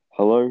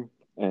Hello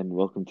and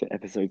welcome to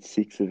episode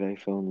 6 of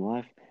AFL in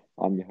Life.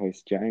 I'm your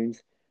host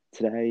James.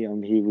 Today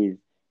I'm here with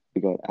we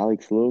got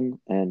Alex Lung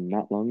and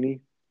Matt Longney.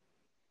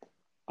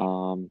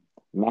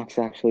 Max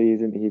actually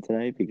isn't here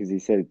today because he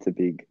said it's a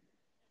big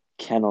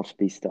cannot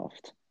be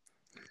stuffed.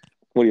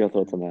 What are your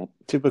thoughts on that?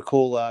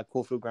 Typical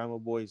Caulfield Grammar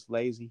boys,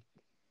 lazy.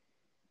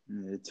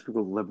 Yeah,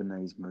 typical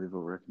Lebanese move, I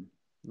reckon.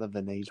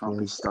 Lebanese Can't be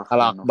move. stuffed Al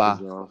in off Akbar.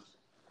 his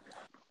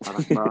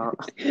ass. Al-Akbar.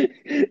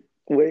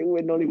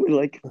 We're not even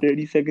like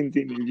 30 seconds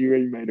in and you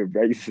already made a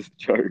racist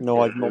joke.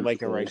 No, I did not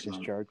make a Okay, racist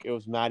mate. joke. It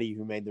was Maddie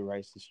who made the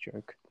racist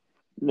joke.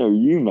 No,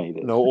 you made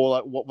it. No,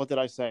 what did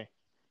I say?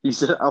 You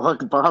said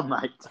Al-Akbar,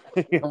 mate.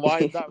 Why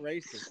is that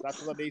racist?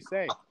 That's what they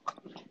say.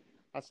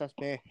 That's just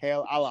me.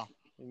 Hail Allah.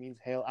 It means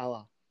Hail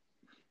Allah.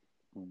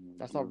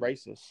 That's not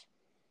racist.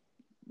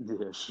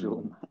 Yeah,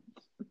 sure,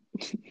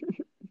 mate.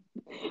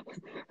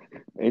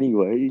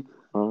 Anyway,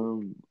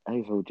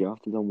 AFL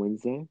draft is on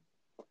Wednesday.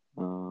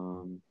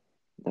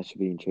 That should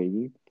be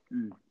intriguing.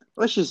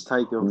 Let's just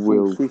take a full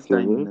Will 15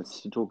 Phillips.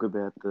 minutes to talk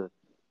about the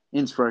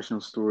inspirational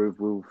story of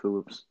Will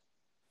Phillips.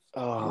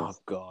 Oh,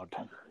 God.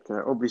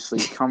 Okay, obviously,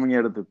 coming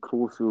out of the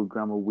Caulfield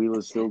Grammar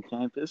Wheelers Hill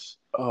campus.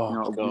 Oh,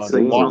 God.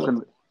 Obviously, he's not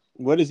gonna,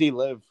 Where does he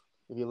live?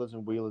 If he lives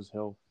in Wheelers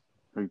Hill.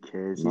 who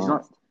cares?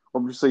 Nice.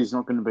 He's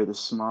not going to be the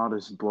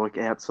smartest bloke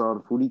outside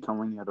of footy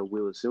coming out of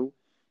Wheelers Hill.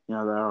 You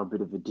know, they are a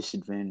bit of a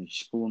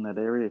disadvantaged school in that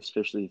area,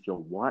 especially if you're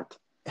white.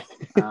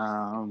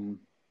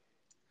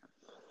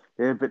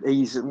 Yeah, but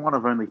he's one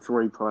of only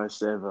 3 players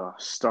to ever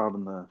start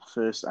in the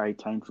first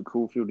 18 for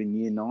Caulfield in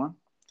year 9.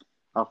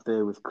 Up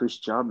there with Chris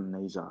Judd, and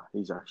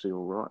he's actually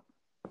all right.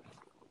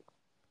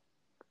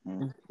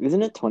 Yeah.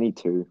 Isn't it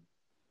 22?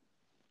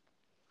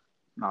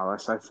 No, I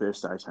say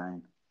first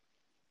 18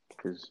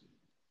 because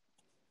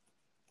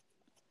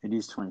it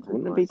is 22.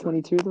 Wouldn't it be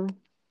 22 though?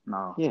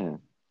 No. Yeah.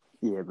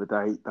 Yeah, but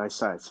they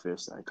say it's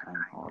first 18. I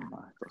don't know.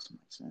 It doesn't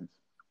make sense.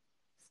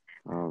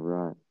 Oh,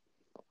 right.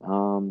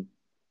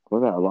 What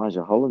about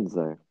Elijah Hollins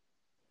though?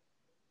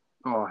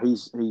 Oh,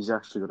 he's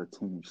actually got a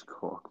 10-inch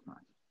cock, mate.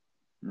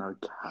 No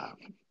cap.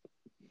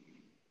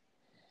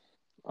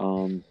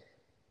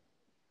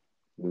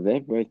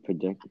 They're both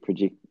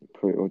projected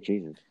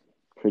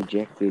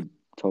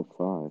top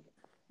 5.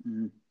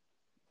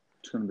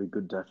 It's going to be a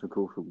good day for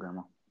Caulfield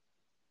Grammar.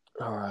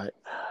 All right.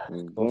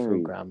 Very.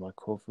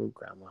 Caulfield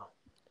Grammar.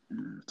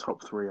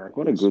 Top 3 AFL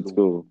What a good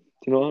school.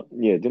 Do you know what?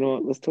 Yeah, do you know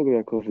what? Let's talk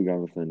about Caulfield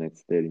Grammar for the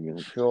next 30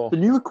 minutes. Sure. The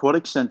new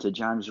aquatic centre,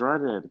 James,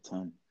 rated out of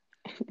 10.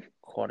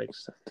 Aquatic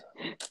Centre.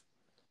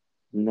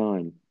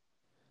 9.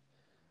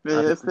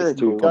 Yeah, fair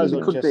too call.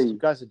 hot. You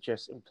guys are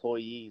just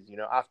employees, you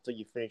know. After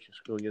you finish your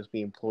school, you'll just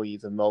be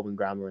employees of Melbourne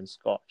Grammar and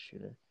Scotch, you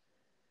know.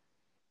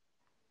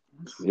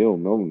 Yo,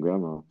 Melbourne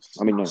Grammar.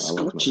 I mean, no, I like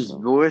Scotch's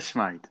Melbourne. voice,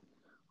 mate.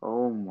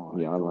 Oh my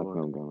Yeah, I God. like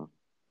Melbourne Grammar.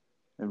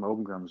 And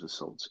Melbourne Grammar's a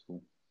solid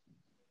school.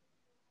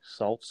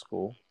 Salt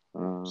school.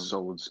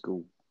 Solid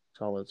school.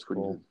 Solid It's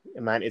pretty school.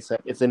 good. Man, it's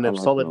in I a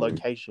like solid Melbourne.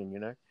 location, you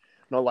know.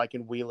 Not like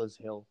in Wheelers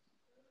Hill.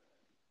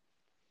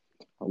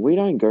 We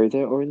don't go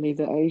there, or need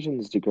the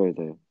Asians to go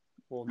there.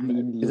 Well,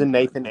 Indians, isn't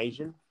Nathan mate.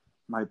 Asian?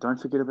 Mate,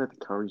 don't forget about the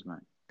curries,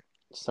 mate.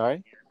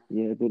 Sorry?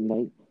 Yeah, but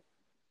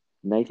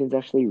Nathan's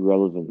actually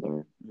relevant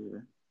though.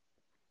 Yeah.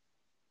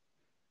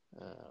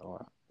 All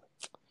right.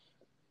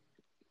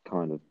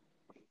 Kind of.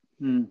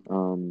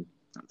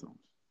 That's all.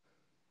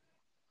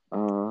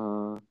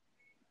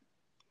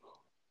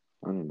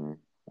 I don't know.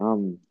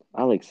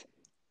 Alex,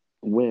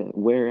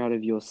 where out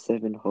of your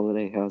 7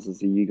 holiday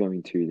houses are you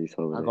going to this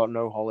holiday? I got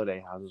no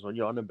holiday houses. What are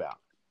you on about?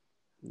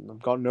 I've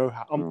got no.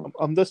 Oh.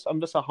 I'm just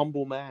a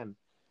humble man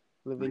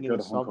living in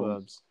the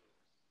suburbs.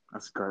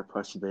 That's a great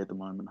place to be at the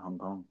moment, Hong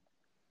Kong.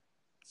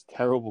 It's a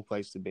terrible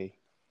place to be.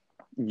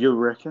 You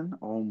reckon?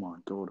 Oh my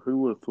God. Who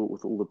would have thought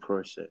with all the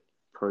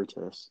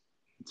protests,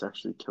 it's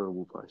actually a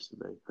terrible place to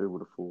be? Who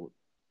would have thought?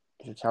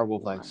 It's a terrible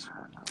place.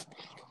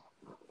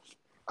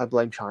 I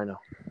blame China.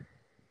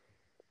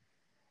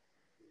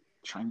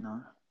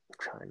 China?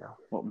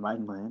 What,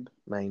 mainland?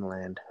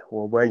 Mainland.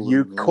 Well, where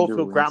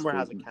Caulfield Grammar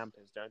has a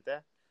campus, don't they?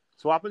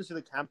 So what happens to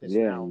the campus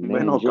now?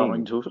 We're not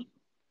going to it.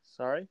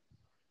 Sorry?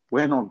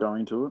 We're not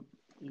going to it.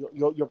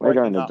 You're We're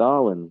breaking going to up.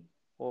 Darwin.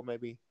 Or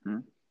maybe.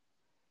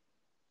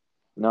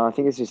 No, I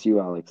think it's just you,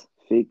 Alex.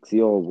 Fix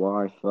your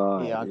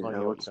Wi-Fi. Yeah, I can't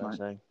hear what you guys are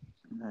saying.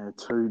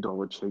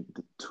 $2 cheap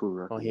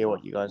tour. I can't hear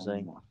what you guys are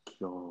saying. Oh my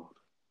God.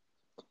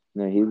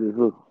 No,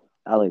 look,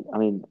 Alex. I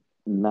mean,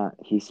 Matt.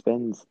 He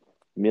spends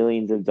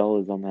millions of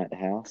dollars on that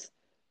house,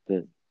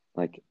 but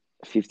like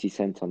 50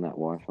 cents on that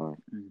Wi-Fi.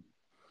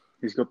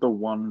 He's got the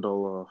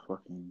 $1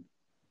 fucking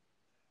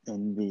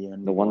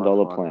NBN. The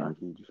 $1 plan.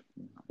 Package.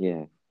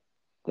 Yeah,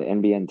 the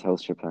NBN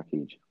Telstra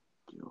package.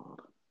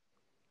 God.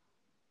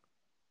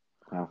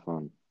 How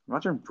fun.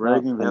 Imagine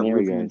bragging about there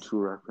he living in goes.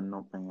 Toorak and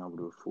not being able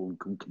to afford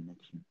good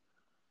connection.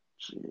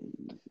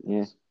 Jeez.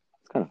 Yeah, it's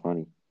kind of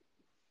funny.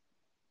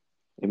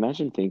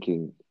 Imagine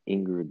thinking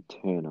Ingrid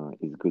Turner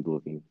is good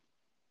looking.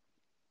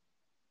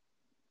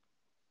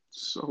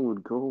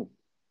 Solid call.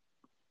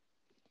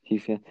 He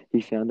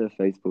found her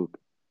Facebook.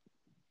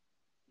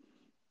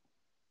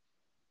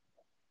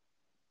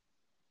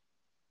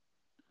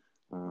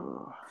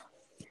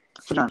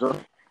 James,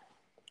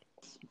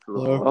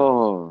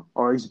 Hello?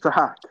 oh, he's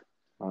back.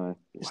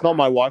 It's not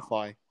my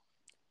Wi-Fi.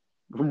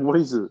 What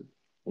is it?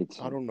 It's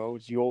I don't know.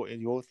 It's your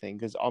thing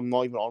because I'm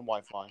not even on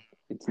Wi-Fi.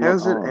 it's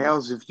How's not it ours.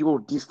 ours if you're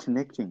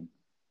disconnecting?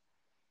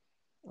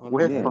 I don't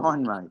We're know.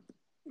 fine, mate.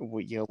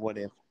 Well, yeah,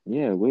 whatever.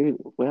 Yeah, we're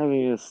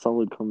having a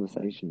solid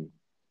conversation.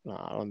 No,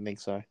 I don't think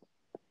so.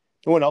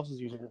 No one else is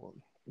using it.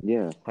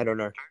 Yeah, I don't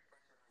know.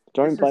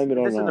 don't blame it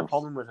on This is the us.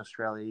 problem with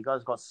Australia. You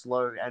guys got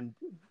slow and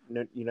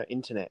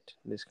internet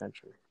in this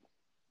country.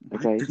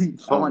 Okay,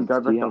 Fine, go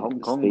do back you to have Hong a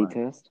Kong, speed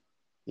mate. test?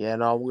 Yeah,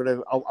 no, I want to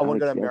go Alex, to do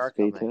you have a America,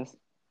 speed mate. test?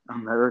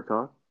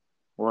 America.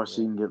 Why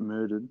she Yeah. can get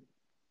murdered?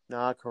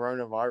 Nah,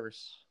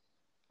 coronavirus.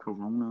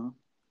 Corona.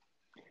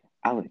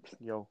 Alex,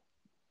 Yo,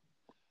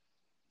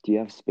 do you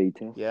have a speed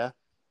test? yeah.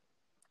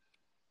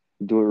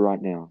 Do it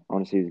right now. I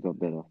want to see who's got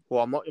better.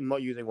 Well, I'm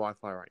not using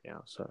Wi-Fi right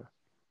now, so.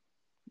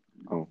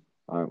 Oh,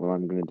 all right. Well,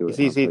 I'm gonna do it.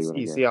 You I'll tell you what I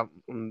see, get. see,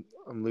 I'm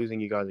losing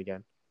you guys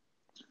again.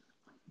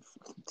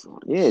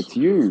 Yeah, it's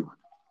you.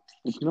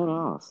 It's not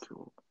us.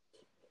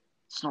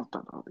 It's not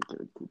that hard to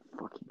get a good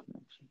fucking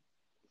connection.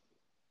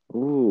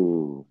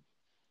 Ooh,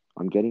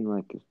 I'm getting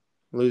like I'm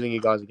losing you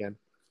guys again.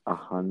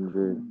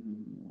 100,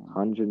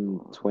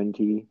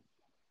 120.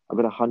 I've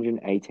got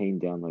 118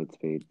 download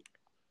speed.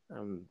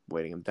 I'm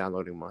waiting. I'm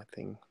downloading my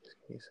thing. Just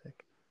give me a sec.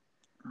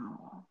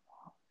 Oh,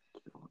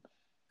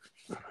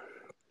 God.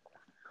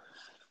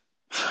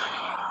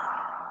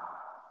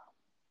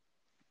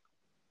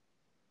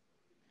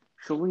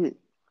 Surely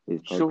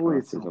These Surely podcasts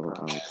it's is not all bad.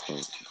 Alex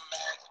fault.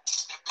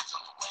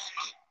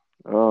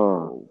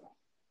 Oh,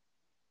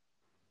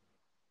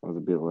 that was a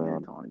bit Yeah,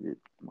 loud. trying to get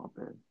my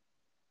bad.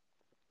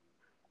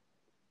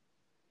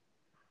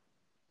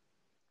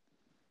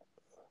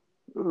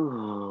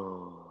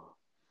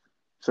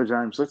 So,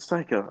 James, let's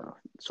take a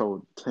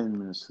solid 10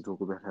 minutes to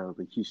talk about how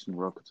the Houston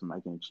Rockets are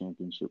making a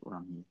championship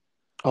run here.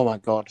 Oh my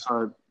god.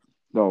 So,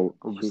 No,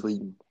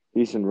 obviously,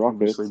 Houston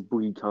Rockets. obviously,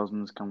 Boogie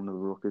Cousins coming to the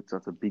Rockets,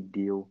 that's a big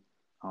deal.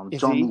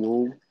 Is John he?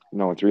 Wall.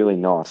 No, it's really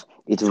not.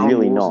 It's John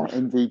really Wall's not.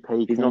 an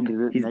MVP He's not.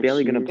 candidate He's next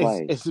barely year. going to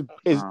play.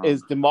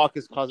 Is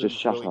DeMarcus Cousins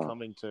shut really up.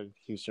 coming to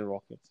Houston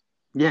Rockets?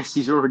 Yes,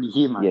 he's already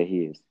here, mate. Yeah,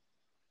 he is.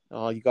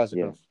 Oh, you guys are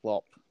Yeah. gonna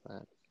flop,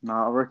 man. No,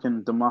 I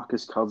reckon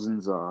DeMarcus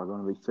Cousins are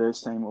going to be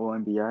first team All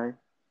NBA.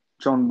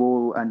 John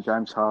Wall and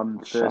James Harden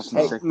first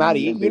and Hey, second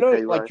Matty, in the you know,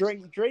 MVP like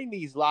race. during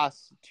these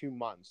last 2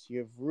 months,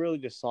 you've really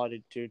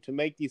decided to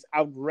make these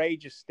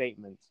outrageous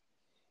statements.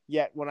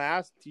 Yet, when I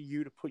asked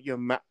you to put your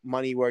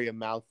money where your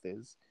mouth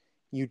is,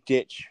 you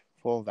ditch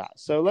for that.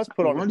 So let's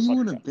put on. Why a do you podcast.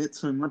 want to bet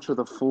so much with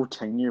a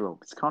 14-year-old?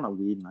 It's kind of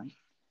weird, mate.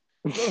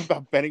 It's not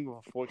about betting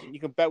with a fortune. You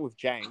can bet with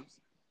James.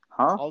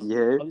 Huh?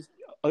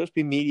 I'll just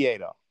be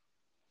mediator.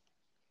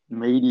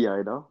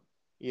 Mediator.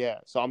 Yeah,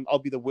 so I'll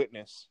be the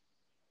witness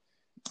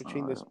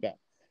between this bet.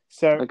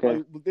 So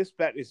Okay. this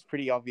bet is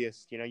pretty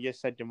obvious. You know, you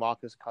said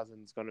DeMarcus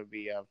Cousins is going to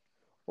be a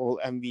All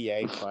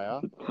NBA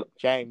player.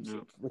 James,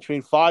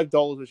 between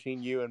 $5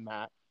 between you and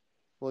Matt,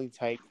 will you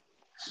take?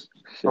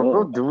 I'm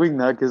Sure. not doing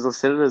that because I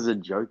said it as a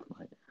joke,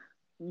 mate.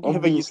 Yeah,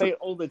 but you say it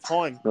all the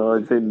time. No,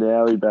 I think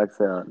now he backs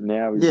out.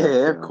 Now he backs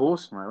Yeah, out. of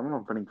course, mate. I'm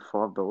not betting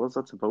 $5.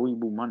 That's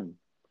valuable money.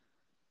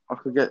 I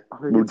could get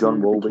Will John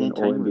someone Wall with a be an All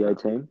canteen with NBA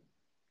that. team?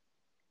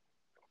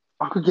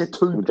 I could get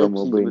 2 Will John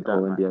Wall Pepsis be an with that,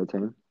 All mate. NBA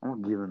team? I'm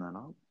not giving that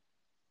up.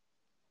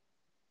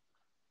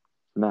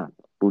 Matt,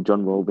 will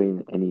John Wall be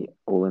in any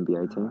All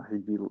NBA team?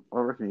 I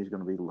reckon he's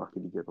going to be lucky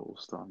to get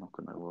All-Star. Not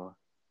going to lie.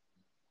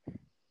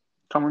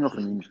 Coming off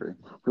an injury.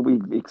 He'll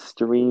be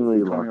extremely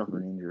Coming lucky. off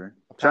an injury.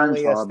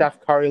 Apparently, James Harden. Steph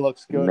Curry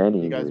looks good.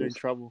 Many You guys are in injuries.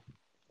 trouble.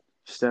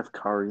 Steph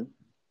Curry.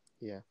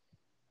 Yeah.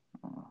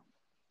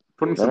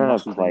 Putting They some don't have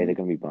muscles play. in They're him.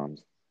 going to be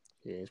bums.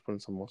 Yeah, he's putting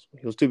some muscle.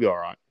 He'll still be all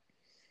right.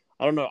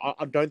 I don't know.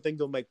 I don't think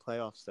they'll make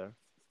playoffs, though,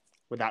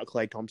 without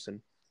Klay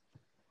Thompson.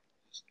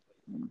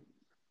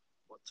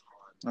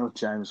 Oh,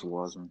 James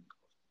Wiseman.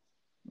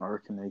 I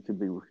reckon he could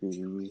be rookie of the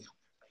year.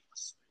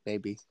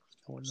 Maybe.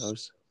 No one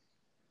knows.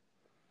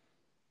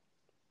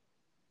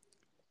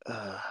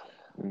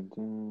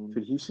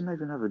 Did Houston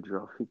even have a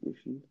draft pick this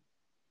year?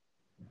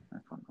 I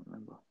can't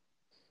remember.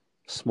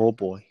 Small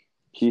boy.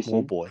 Houston.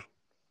 Small boy.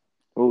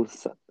 Well,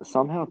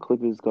 somehow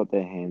Clippers got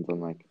their hands on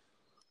like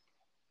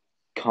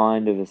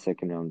kind of a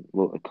second round,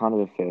 well, kind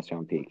of a first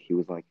round pick. He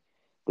was like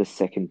the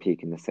second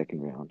pick in the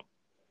second round.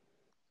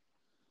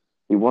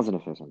 He wasn't a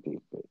first round pick,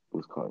 but it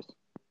was close.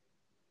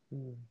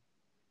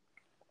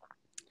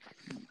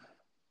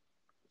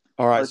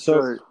 All right,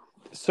 so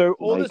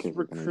all this Lakers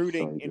are gonna be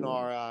recruiting so in good.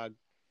 our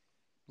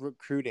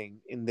recruiting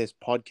in this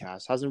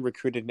podcast hasn't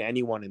recruited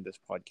anyone in this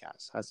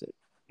podcast, has it?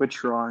 We're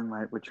trying,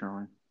 mate. We're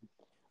trying.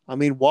 I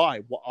mean, why?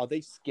 What, are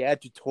they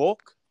scared to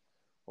talk,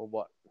 or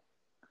what?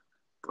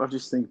 I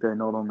just think they're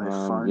not on their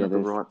phone at the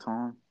right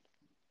time.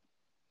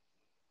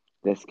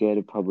 They're scared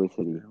of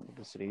publicity.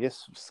 Publicity. They're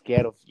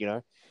scared of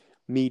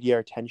media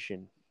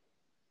attention.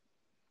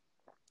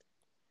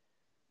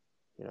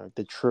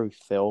 The truth.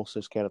 They're also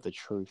scared of the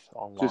truth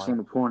online. Just want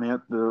to point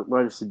out the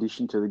latest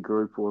addition to the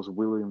group was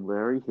William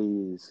Larry.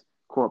 He is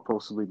quite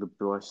possibly the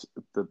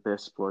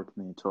best bloke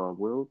in the entire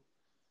world.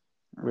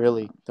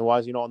 Really? Then why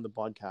is he not on the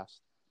podcast?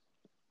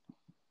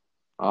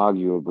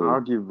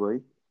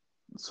 Arguably.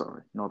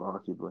 Sorry, not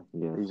arguably.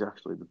 Yes. He's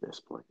actually the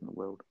best bloke in the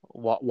world.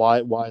 Why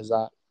is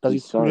that?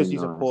 He's so Who does he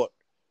nice. support?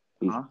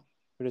 Huh?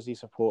 Who does he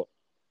support?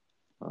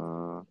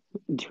 Who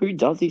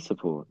does he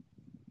support?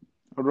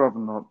 I'd rather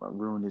not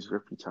ruin his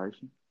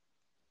reputation.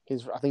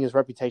 I think his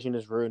reputation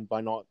is ruined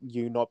by not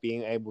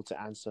being able to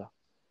answer.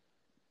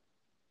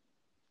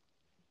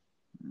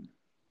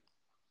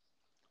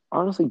 I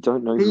honestly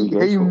don't know who he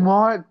goes He for.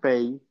 might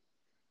be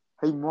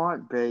a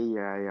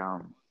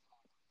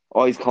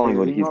Oh, he's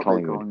Collingwood. he He's might be a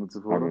Collingwood. Collingwood I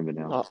supporter.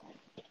 remember now.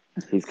 Oh.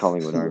 He's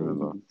Collingwood. I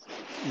remember.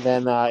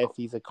 Then if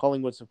he's a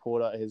Collingwood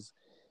supporter, his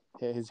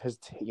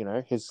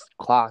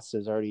class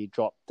has already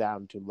dropped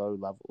down to low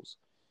levels.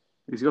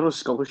 He's got a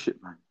scholarship,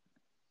 mate.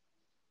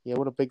 Yeah,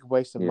 what a big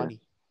waste of Yeah.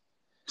 money.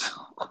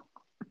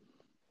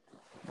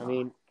 I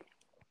mean,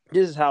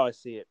 this is how I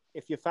see it.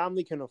 If your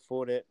family can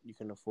afford it, you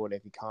can afford it.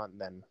 If you can't,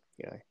 then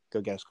go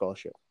get a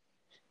scholarship.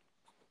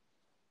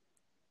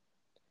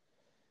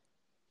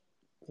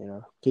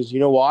 Because you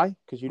know why?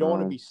 Because you don't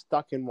want to be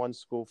stuck in one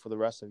school for the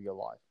rest of your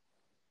life.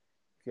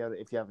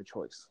 If you have a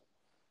choice,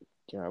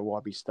 why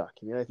be stuck?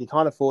 If you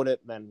can't afford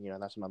it, then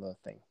that's another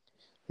thing.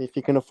 If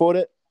you can afford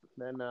it,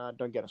 then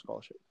don't get a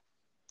scholarship.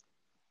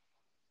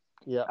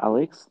 Yeah,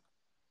 Alex,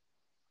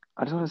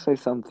 I just want to say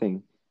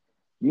something.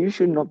 You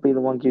should not be the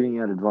one giving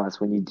out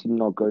advice when you did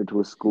not go to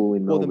a school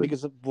in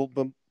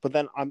Melbourne. But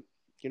then I'm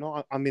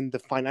in the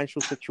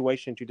financial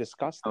situation to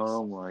discuss this.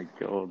 Oh my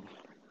god.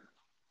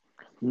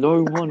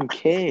 No one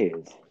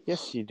cares.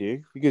 Yes, you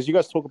do, because you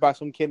guys talk about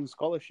some kid in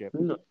scholarship.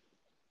 No.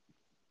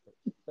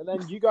 But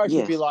then you guys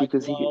should be like,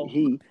 because well,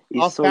 he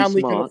our is so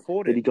family can smart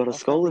afford that it. he got a Our family can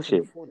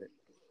scholarship. afford it.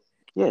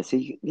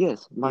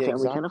 Yes, my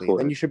family can afford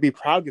Then it. you should be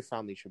proud your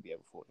family should be able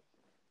to afford it.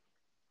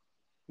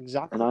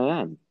 Exactly. And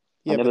I am.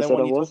 Yeah, I but never then said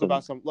when I you talk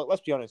wasn't. about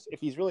let's be honest, if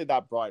he's really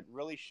that bright,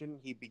 really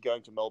shouldn't he be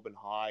going to Melbourne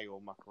High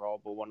or Macrob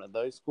or one of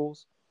those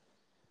schools?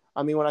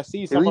 I mean, when I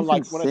see someone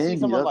like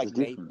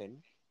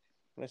Nathan,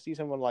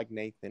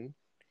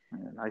 Yeah,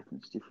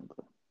 Nathan's different.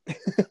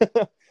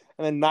 and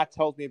then Matt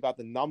tells me about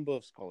the number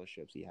of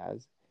scholarships he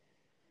has.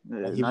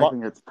 Yeah,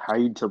 Nathan gets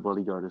paid to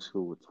bloody go to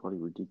school. It's bloody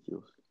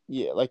ridiculous.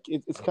 Yeah,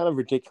 it's kind of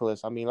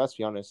ridiculous. I mean, let's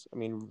be honest. I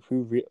mean,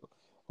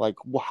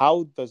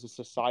 how does a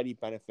society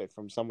benefit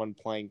from someone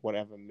playing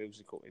whatever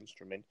musical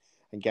instrument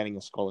and getting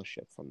a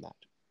scholarship from that?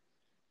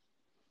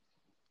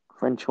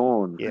 French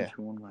horn. Yeah. French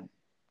horn, mate.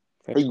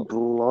 He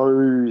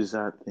blows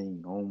that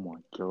thing. Oh my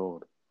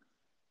god.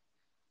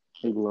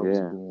 He loves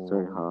it. It's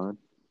very hard.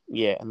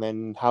 Yeah, and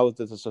then how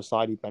does a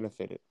society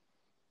benefit it?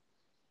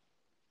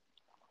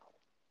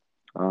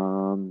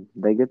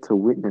 They get to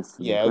witness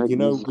great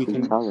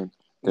musical talent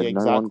that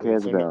no one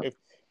cares about. If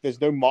there's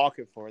no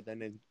market for it,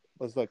 then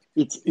it's like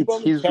it's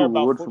his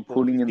reward for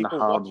putting in the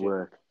hard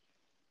work.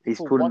 He's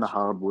put in the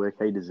hard work.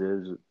 He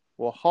deserves it.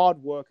 Well,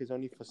 hard work is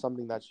only for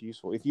something that's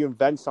useful. If you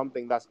invent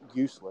something that's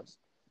useless,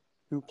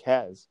 who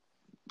cares?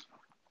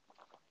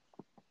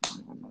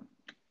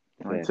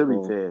 To be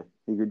fair,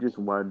 he could just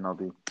wait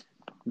another.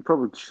 He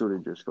probably should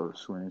have just got a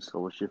swimming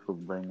scholarship, for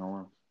being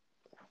honest.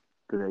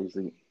 He could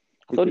easily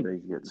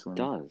get swimming.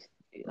 Does.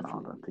 No, I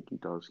don't think he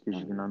does, because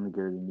you can only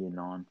get it in year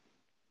 9.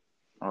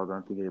 I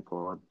don't think he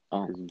applied,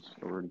 because he's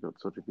already got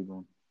such a big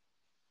one.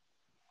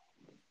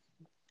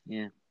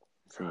 Yeah,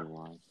 see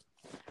why.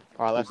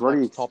 All right, next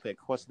topic.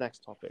 What's the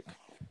next topic?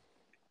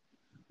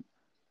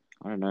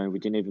 I don't know. We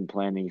didn't even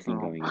plan anything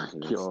going into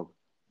this.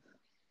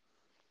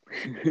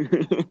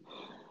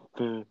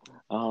 But,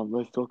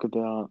 let's talk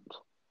about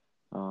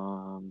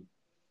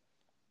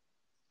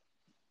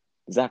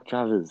Zach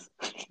Travers.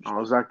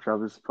 Zach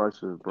Travers plays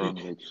for the Brighton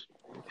Beach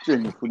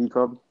Junior Footy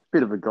Club.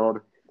 Bit of a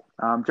god.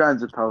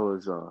 James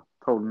Appella's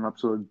told an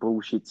absolute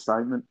bullshit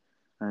statement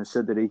and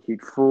said that he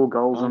kicked 4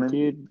 goals on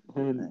him.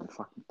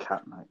 Fucking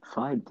cat, mate.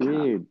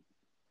 Dude.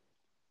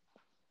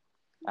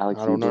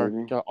 Alex, I don't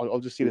know. I'll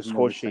just see the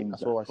score sheet.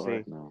 That's all I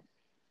see. No.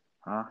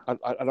 Huh?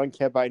 I don't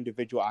care about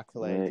individual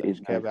accolades. Yeah, I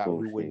just care about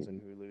who wins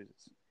and who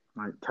loses.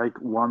 Mate, take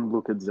one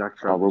look at Zach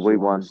Travers.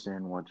 You'll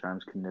understand why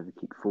James can never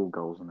kick 4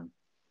 goals on him.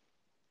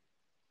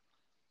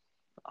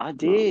 I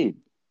did.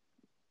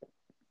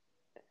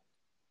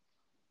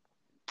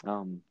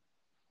 Alex,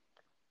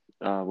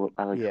 yeah,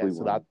 we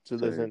won.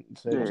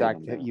 Jack,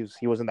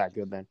 he wasn't that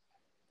good then,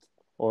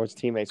 or his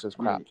teammates was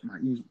crap.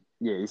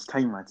 His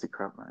teammates are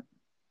crap, mate.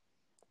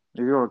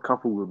 He's got a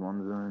couple good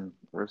ones, and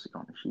the rest are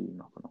kind of shit.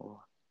 Not gonna lie.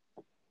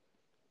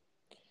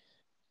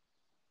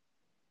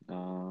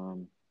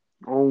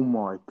 Oh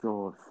my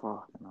god,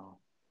 fucking hell!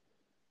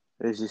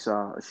 There's this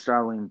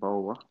Australian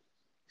bowler.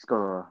 He's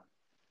got a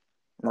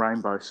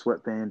rainbow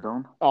sweatband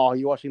on. Oh,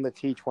 you're watching the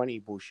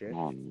T20 bullshit.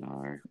 Oh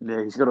no!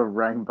 Yeah, he's got a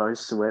rainbow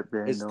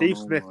sweatband on. Is Steve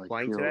Smith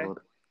playing today?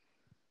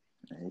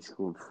 Yeah, he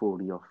scored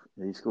 40 off.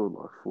 He scored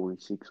like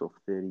 46 off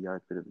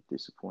 38. Bit of a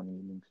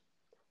disappointing innings.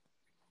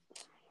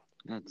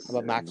 How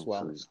about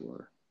Maxwell?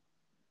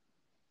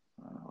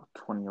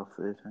 20 off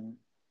 13.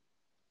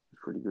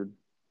 Pretty good.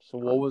 So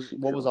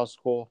what was our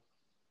score?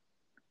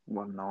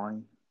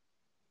 190.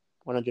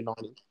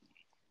 190.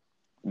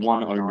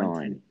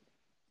 109.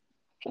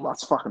 Well,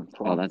 that's fucking Oh,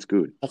 plum. that's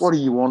good. What are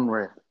you on,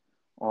 ref?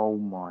 Oh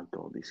my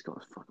god, this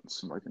guy's fucking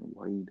smoking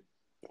weed.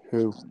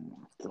 Who? Oh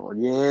my god,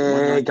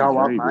 yeah, 190 go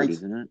up, very mate. good,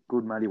 isn't it?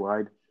 Good, Matty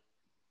Wade.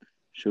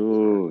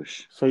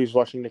 Shush. So he's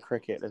watching the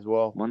cricket as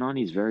well.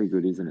 190 is very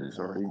good, isn't it?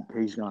 Sorry,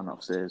 he's going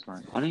upstairs,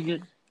 mate. I don't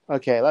get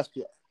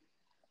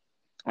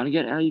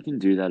how you can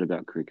do that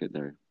about cricket,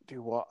 though.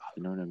 do what?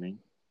 You know what I mean?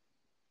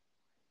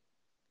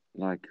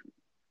 Like,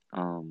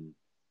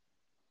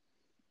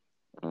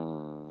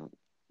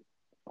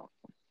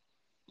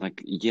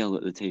 yell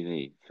at the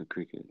TV for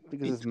cricket.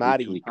 Because it's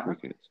literally Matty.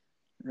 cricket.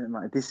 Yeah,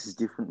 mate, this is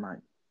different, mate.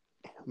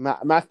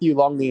 Matthew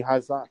Longley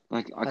has that.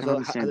 Like, I Has can a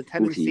understand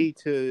tendency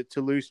footy.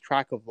 to lose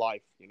track of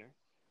life. He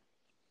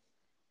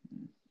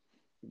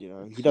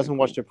So doesn't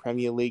watch cool. the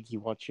Premier League. He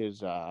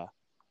watches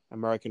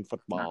American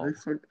football.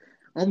 No,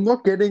 I'm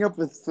not getting up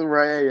at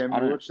 3 a.m. I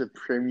to don't- watch the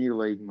Premier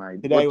League,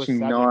 mate. Today was Watching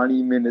 7.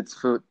 90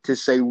 minutes to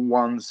say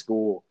one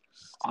score.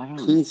 I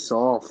don't Piss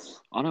off.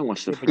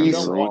 watch the Yeah, but you Premier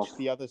don't Premier League. watch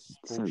the other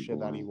So bullshit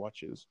that he boring.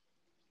 watches.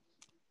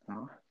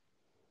 Huh?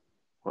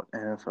 What,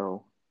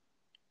 NFL?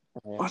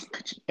 What?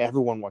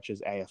 Everyone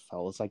watches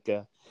AFL. It's like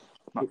a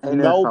NFL,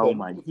 Melbourne.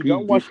 mate. If you Big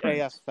don't watch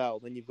difference.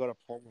 AFL, then you've got a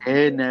problem.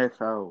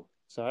 NFL.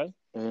 Sorry?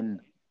 NFL.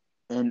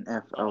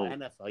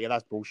 NFL. Yeah,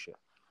 that's bullshit.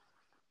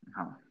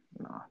 No,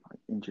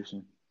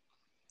 interesting.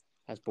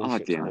 That's I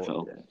like bullshit. the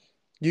sport. NFL.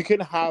 You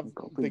can have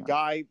Copy, the mate.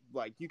 guy,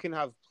 like, you can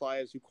have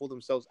players who call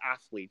themselves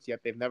athletes,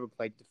 yet they've never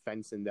played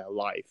defense in their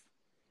life.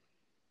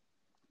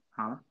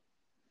 Huh?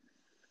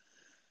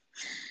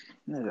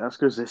 Yeah, that's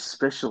because they're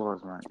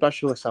specialised, mate.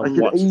 Specialists They at could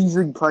what?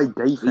 easily play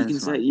defense, You can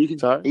say mate.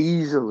 Sorry?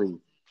 Easily.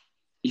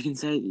 you can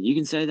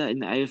say that in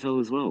the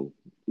AFL as well.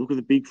 Look at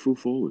the big full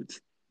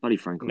forwards. Buddy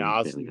Franklin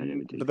No, barely had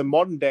ever but the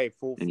modern day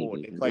full Any forward,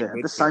 they defense. play Yeah, at the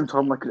midfield. same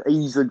time, they could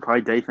easily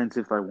play defense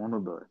if they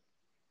wanted, though.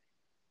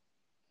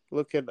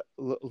 Look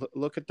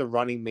at the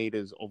running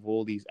meters of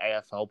all these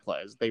AFL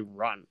players. They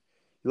run.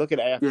 You look at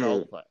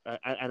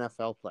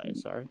NFL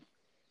players. Sorry.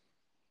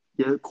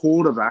 Yeah,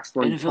 quarterbacks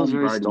like NFL's Tom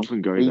very Brady, stop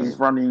and go, he's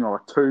though. running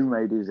like 2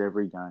 meters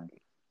every game.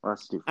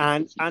 That's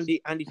different.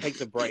 And he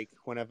takes a break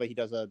whenever he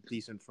does a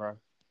decent throw.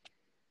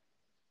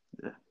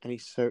 Yeah. And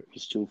he's so.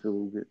 Just chill for a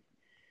little bit.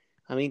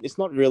 I mean, it's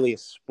not really a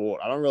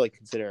sport. I don't really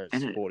consider it a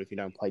And sport if you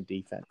don't play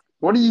defense.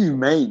 What do you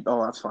mean?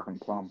 Oh, that's fucking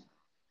plum.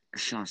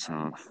 Shut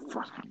up.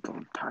 Fucking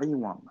God, pay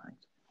one, mate.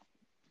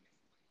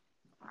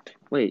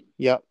 Wait,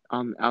 Yep.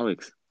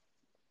 Alex.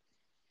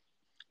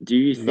 Do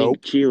you think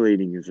Nope.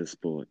 cheerleading is a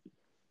sport?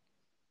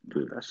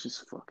 Good. That's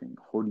just fucking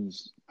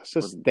hoodies. It's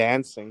just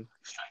dancing.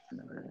 in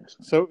their ass,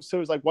 mate. So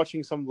it's like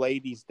watching some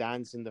ladies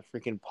dance in the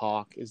freaking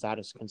park. Is that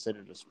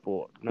considered a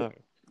sport? No.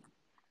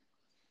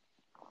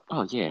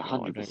 Oh yeah, No,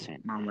 I 100%.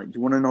 No, mate, do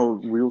you want to know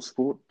a real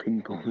sport?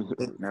 Ping pong.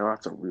 Now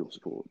that's a real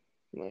sport.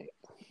 Mate,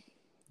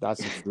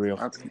 that's real.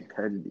 That's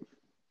competitive.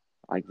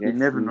 I guess You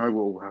never know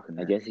what will happen.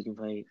 I there. guess you can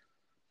play.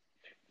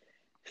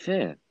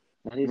 Fair.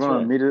 That You is want to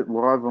fair. admit it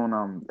live on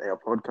our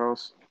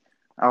podcast?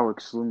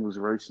 Alex Slim was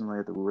recently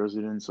at the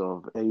residence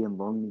of Ian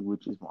Longley,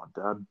 which is my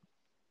dad.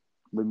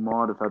 We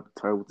might have had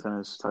the table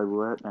tennis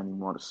table out, and he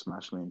might have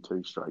smashed me in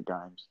 2 straight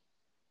games.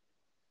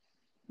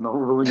 Not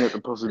ruling out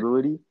the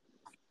possibility.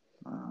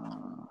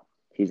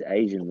 He's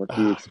Asian. What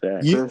do you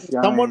expect?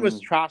 Someone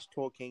was trash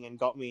talking and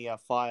got me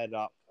fired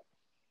up.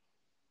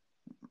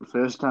 The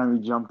first time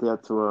he jumped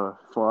out to a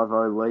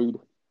 5-0 lead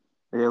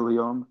early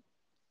on,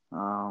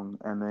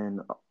 and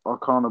then I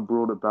kind of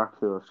brought it back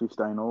to a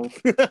 15-all.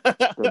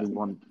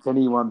 Then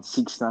he won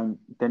 16.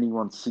 Then he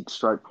won 6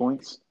 straight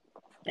points.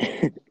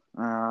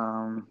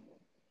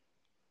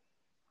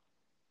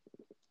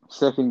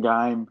 Second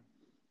game,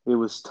 it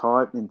was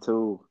tight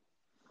until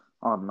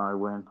I don't know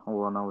when.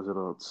 All I know is that I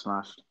got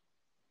smashed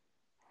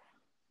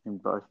in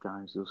both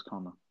games. It was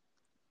kind of.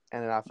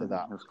 And then after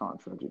that, it was kind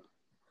of tragic.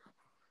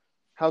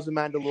 how's the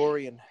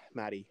Mandalorian,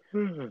 Maddie?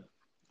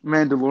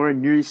 Mandalorian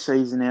new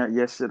season out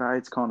yesterday.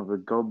 It's kind of a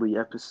godly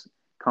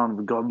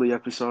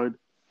episode.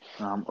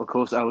 Of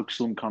course, Alex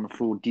Slim can't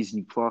afford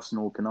Disney Plus,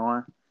 nor can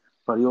I,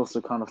 but he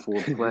also can't afford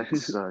Plex,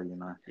 so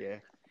Yeah.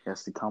 he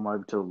has to come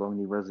over to a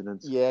Longley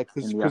residence. Yeah, in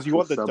the because you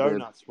want the actual suburb.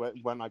 donuts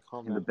when I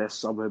come. In the best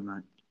suburb,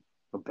 mate.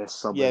 The best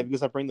suburb. Yeah,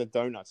 because I bring the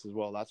donuts as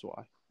well. That's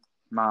why.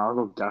 Nah, I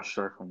got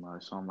gastro from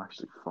those, so I'm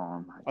actually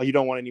fine, mate. Oh, you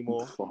don't want any I'm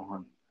more?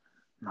 fine.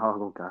 No, I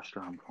got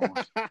gastro. I'm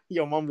fine.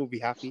 Your mum will be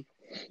happy.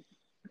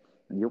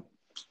 Yep.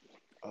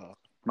 Oh.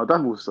 My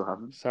dad will still have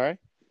them. Sorry?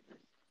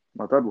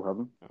 My dad will have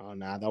them. Oh,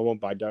 nah, I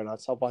won't buy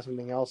donuts. I'll buy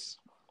something else.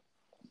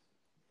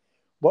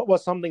 What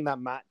was something that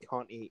Matt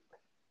can't eat?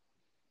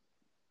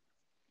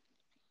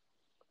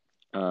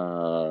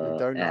 The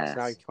donuts. Ass.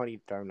 Now you can't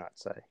eat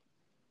donuts, eh?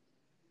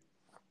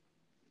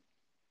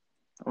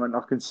 I mean,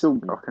 I can still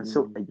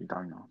eat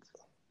donuts.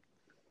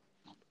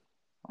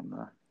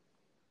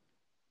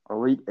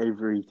 I'll eat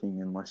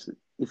everything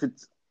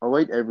I'll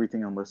eat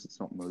everything unless it's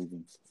not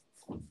moving.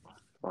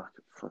 Like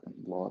fucking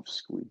live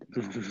squid.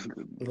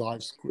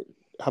 Live squid.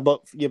 How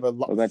about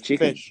What about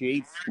chicken? Fish, you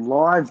eat.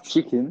 Live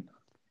chicken?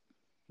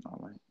 No,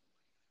 mate.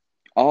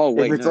 Oh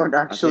wait, If it's no. like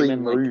I actually thought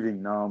you meant,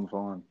 moving, no, I'm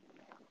fine.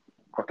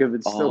 Like if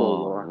it's still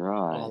all right,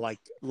 right.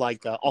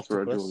 Like that's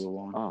where I draw octopus. the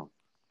line. Oh,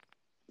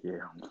 Yeah,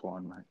 I'm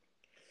fine, mate.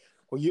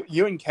 Well,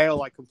 you and Kale are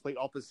like complete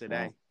opposite,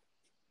 eh?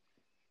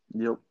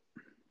 Yep.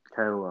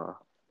 Kale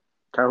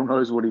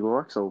knows what he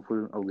likes. I'll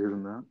give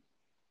him that.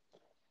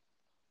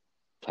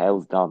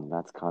 Kale's dumb.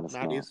 That's kind of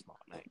That smart. is smart,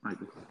 mate.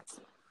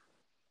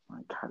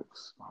 Mate,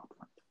 Kale's smart,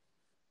 mate.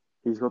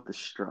 He's got the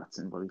struts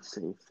and bloody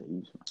Sea of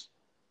Thieves, mate.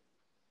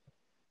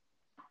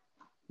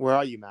 Where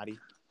are you, Matty?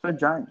 So,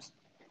 James,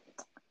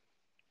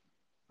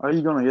 are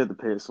you going to get the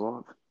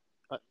PS5?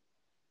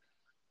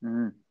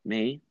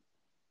 Me?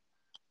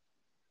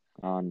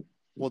 Well,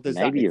 Maybe it's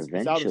out of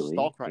eventually.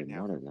 stock right but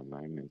now. Not at the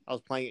moment. I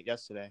was playing it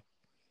yesterday.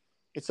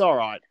 It's all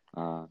right.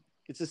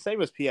 It's the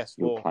same as You're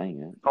PS4.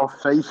 playing it. Oh,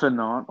 FIFA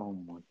night. Oh,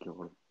 my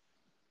God.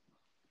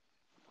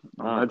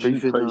 Imagine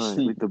FIFA night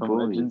posting, with the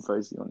imagine boys.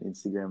 posting on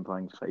Instagram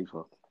playing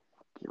FIFA.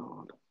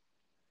 God.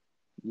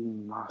 You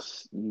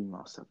must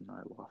have no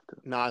life to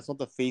it. Nah, it's not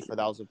the FIFA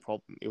that was the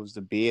problem. It was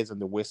the beers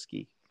and the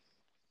whiskey.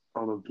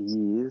 Oh, the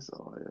beers?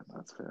 Oh, yeah,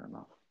 that's fair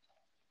enough.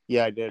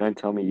 Yeah, I did. Don't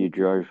tell me you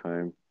drove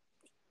home.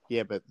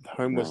 Yeah, but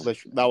home was No.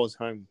 that was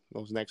home. It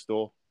was next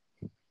door.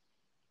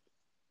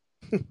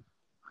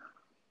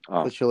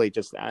 Oh. Literally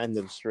just the end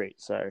of the street.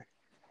 So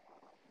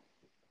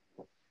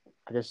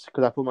because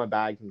I put my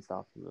bags and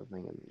stuff in the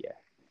thing,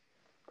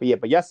 and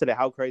but yesterday,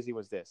 how crazy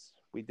was this?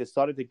 We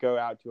decided to go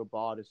out to a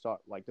bar to start,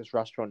 like this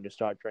restaurant, to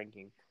start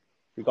drinking.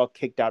 We got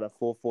kicked out at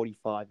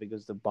 4:45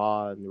 because the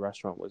bar and the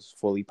restaurant was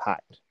fully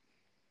packed.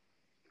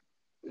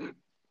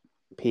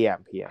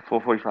 PM.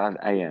 4:45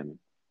 a.m.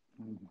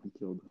 Oh, my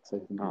God, that's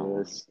even Oh.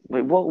 worse.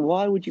 Wait, what?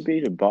 Why would you be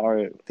at a bar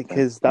at,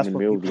 Because like, that's in the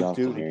what middle of the people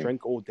do. They afternoon?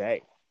 drink all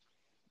day.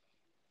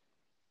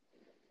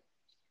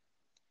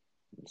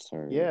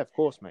 So Yeah, of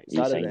course, mate. You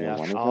saying Saturday, you're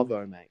one of them?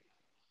 Arvo, mate.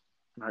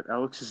 Mate,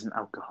 Alex is an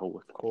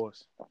alcoholic. Of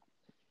course.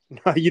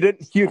 No, you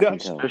didn't. You I can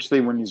don't. tell.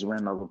 Especially when he's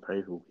around other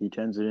people. He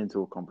turns it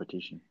into a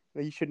competition.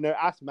 You should know.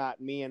 Ask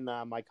Matt, me, and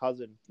my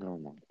cousin, Oh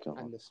my god.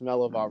 and the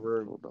smell of our God,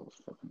 room. that was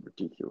fucking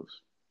ridiculous.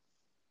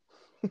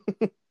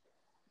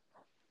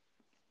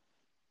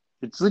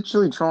 It's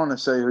literally trying to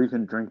say who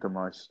can drink the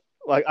most.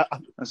 Like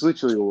That's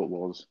literally all it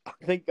was.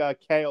 I think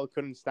Kale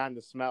couldn't stand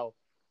the smell.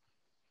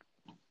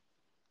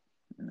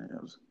 And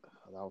it was,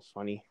 Oh, that was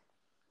funny.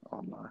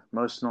 oh no.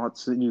 Most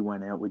nights that you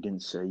went out, we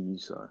didn't see you,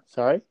 so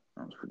Sorry?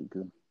 that was pretty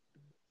good.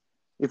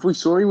 If we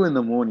saw you in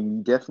the morning,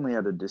 you definitely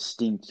had a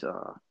distinct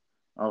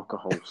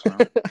alcohol smell.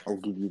 I'll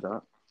give you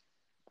that.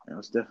 It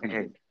was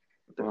definitely.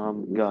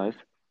 Okay. Guys,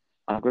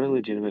 I've got a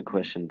legitimate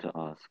question to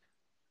ask.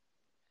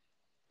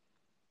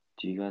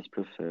 Do you guys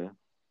prefer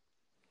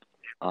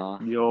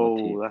ass or Yo,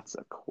 tits? that's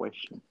a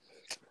question.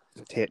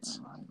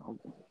 Tits.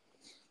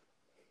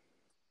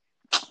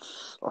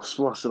 I'll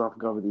slice it up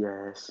and go with the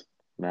ass.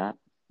 Matt?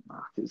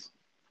 Marcus.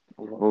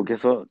 Well,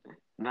 guess what?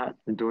 Matt,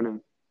 do you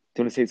want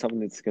to see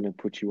something that's going to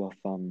put you off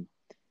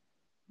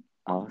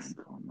ass?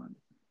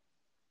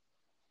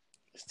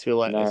 It's too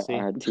late. No, I see.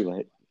 too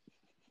late.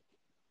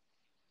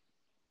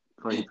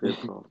 Please press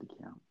off the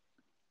count.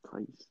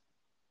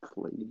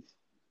 Please.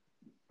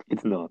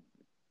 It's not.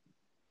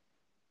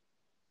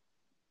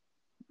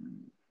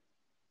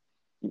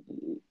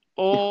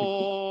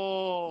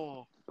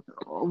 Oh.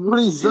 What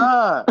is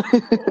that?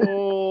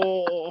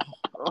 Oh.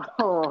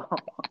 Oh.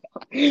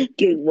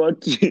 Keep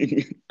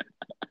watching.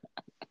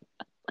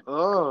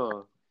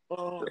 Oh.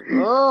 Oh.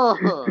 Oh.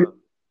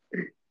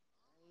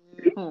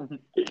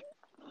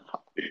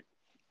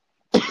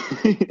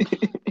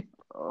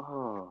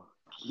 Oh.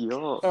 God.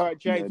 All right,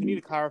 James, we need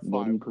to clarify.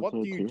 Maddie What do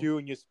you prefer do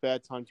in your spare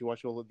time to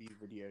watch all of these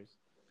videos?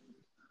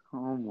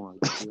 Oh my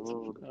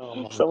God. Oh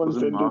my Someone Was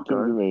it send it to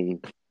Marco? me.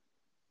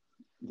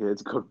 Yeah,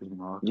 it's got to be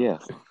Mark.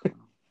 Yes.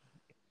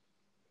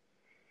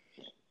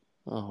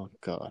 Oh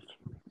God.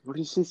 What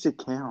is this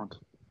account?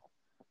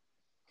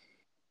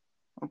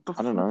 What the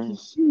I don't know.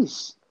 is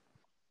this?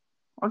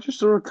 I just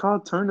saw a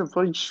cartoon of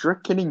bloody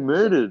Shrek getting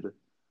murdered.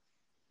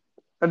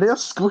 And now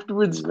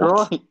Squidward's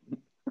What? crying.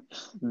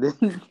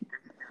 Then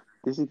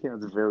this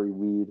account's very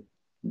weird.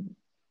 Do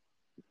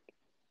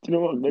you know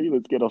what? Maybe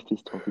let's get off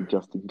this topic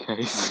just in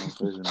case. Oh,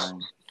 there's a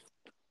name.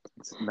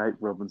 It's Nate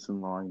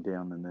Robinson lying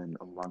down and then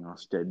Among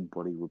Us dead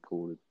body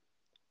reported.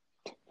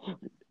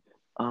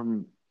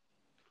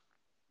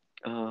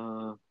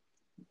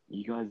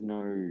 You guys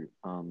know,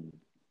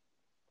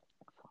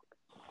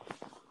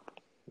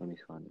 let me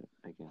find it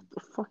again.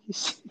 The fuck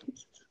is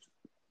this?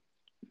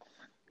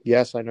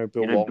 Yes, I know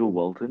Bill You know Walton. Bill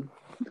Walton?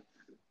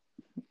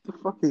 The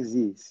fuck is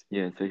this?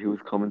 Yeah, so he was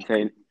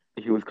commentating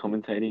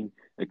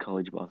a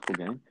college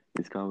basketball game.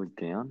 This guy was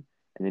down,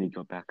 and then he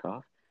got back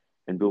up,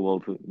 and Bill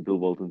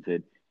Walton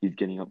said he's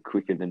getting up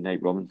quicker than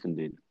Nate Robinson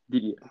did.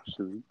 Did he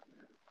actually?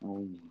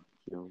 Oh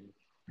my God.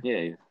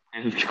 Yeah.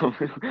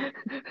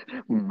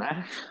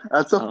 Matt?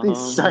 That's off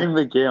this same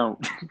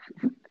account.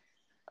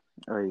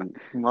 Hey,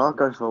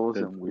 Marco follows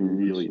That's him. Weird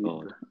really shit.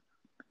 odd.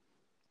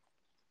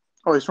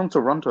 Oh, he's from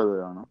Toronto,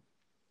 though, aren't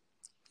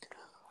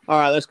All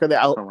right, let's go there.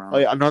 Around. Oh,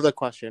 yeah, another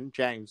question,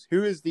 James.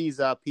 Who is these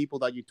people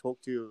that you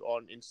talk to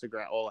on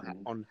Instagram or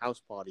on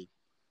House Party?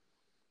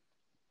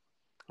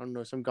 I don't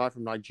know, some guy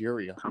from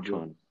Nigeria. Which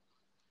one?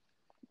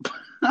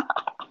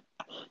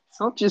 It's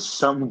not just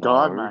some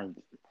guy, No. mate.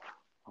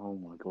 Oh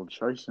my god,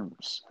 show some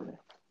respect.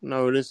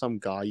 No, it is some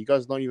guy. You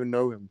guys don't even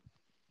know him.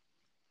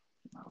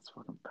 No, it's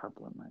fucking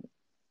Pablo,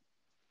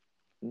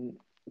 mate.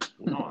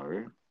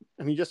 No.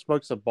 And he just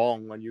smokes a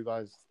bong when you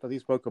guys... Does he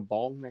smoke a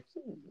bong next to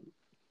him?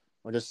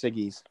 Or just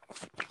ciggies?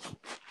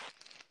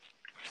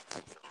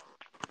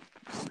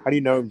 How do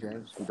you know him,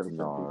 James? He does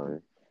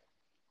No.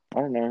 I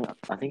don't know.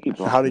 I think he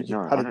blocked How me. did you-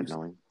 No, how I did don't you-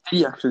 know him.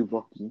 He actually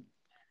blocked you.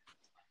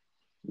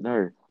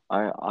 No,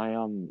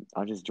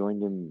 I just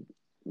joined him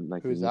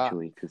like Who's that?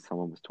 mutually because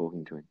someone was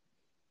talking to him.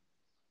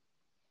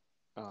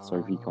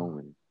 Sophie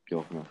Coleman.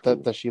 Girl from our school.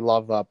 Does she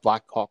love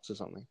black cocks or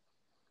something?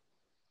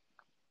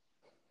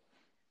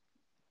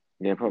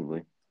 Yeah,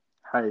 probably.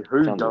 Hey,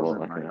 who Sounds a lot doesn't,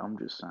 like mate? her. I'm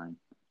just saying.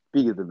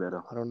 Bigger the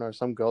better. I don't know.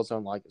 Some girls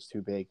don't like it's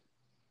too big.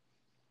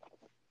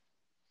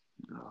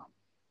 Oh.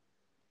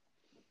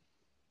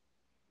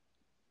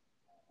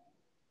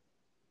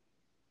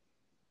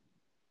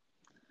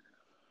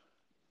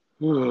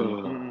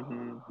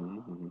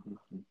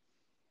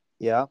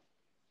 Yeah?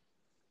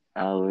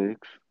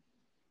 Alex,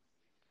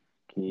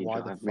 can you Why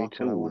the drive me fuck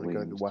to would I want to go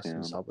to the western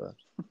Williamstown?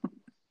 suburbs?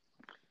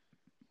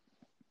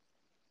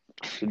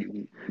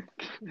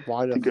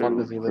 Why the To go fuck to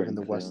does a he live in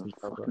the friend's western house.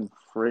 suburbs? Fucking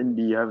friend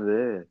do you have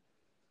there?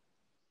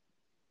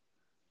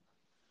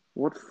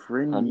 What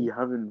friend do you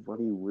have in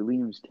bloody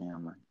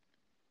Williamstown, mate?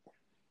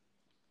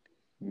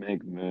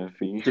 Meg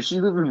Murphy. Does she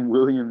live in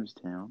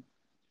Williamstown?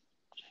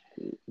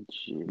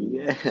 Shit.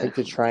 Yeah. Take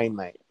the train,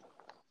 mate.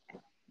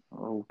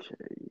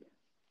 Okay.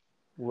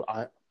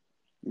 Well,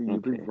 You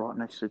Okay. live right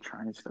next to a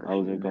train station. I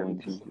was You going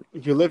never- to.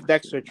 if you live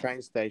next to a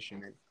train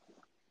station,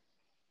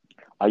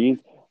 I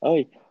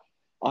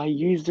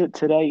used it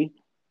today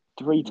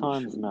 3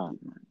 times, Matt.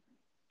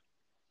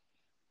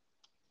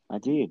 I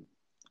did.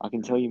 I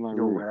can tell you my route.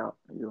 You're out.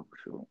 You're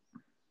sure.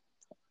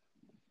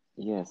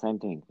 Yeah, same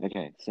thing.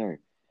 Okay, so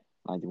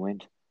I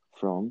went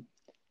from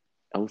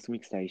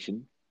Elswick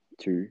Station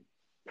to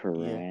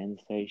Paran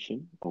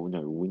Station. Oh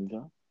no,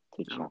 Windsor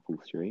to Chapel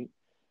Street.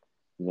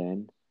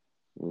 Then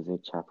was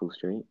it Chapel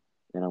Street?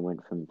 Then I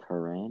went from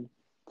Paran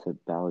to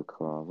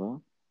Balaclava,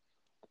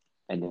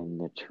 and then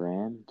the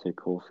tram to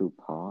Caulfield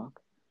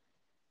Park,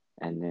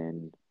 and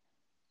then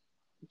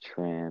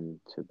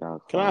tram to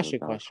Balaclava. Can I ask you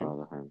a question?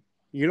 Balaclava home.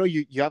 you know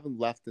you haven't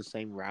left the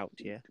same route,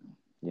 yeah?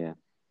 Yeah.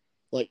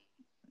 Like,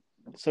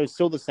 so it's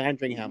still the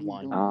Sandringham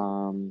line.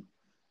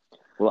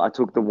 Well, I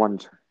took the one.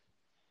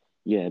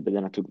 Yeah, but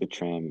then I took the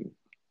tram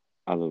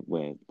other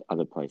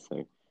place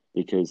though,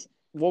 because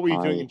What were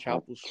you doing I in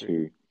Chapel had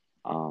Street?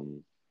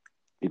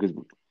 because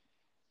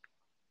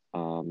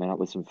met up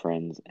with some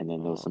friends, and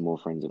then there was some more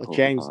friends at Like,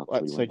 Caulfield James, Park.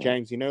 So, we so went out.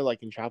 James, you know,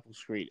 like in Chapel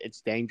Street,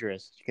 it's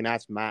dangerous. You can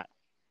ask Matt.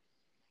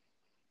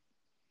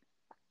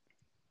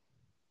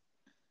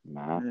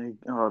 Matt, I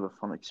had a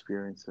fun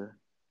experience there.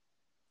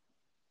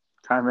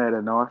 Came out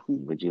of Nike.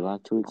 would you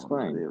like to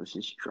explain? There was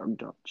this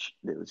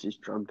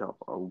drugged up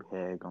old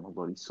hag on a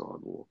bloody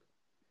sidewalk.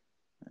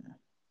 Yeah.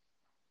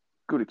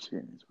 Good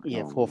experience, mate.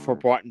 Yeah, Oh, for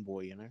no. Brighton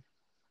boy, you know.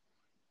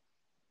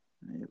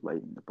 Yeah,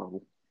 late in the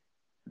bubble.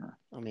 No.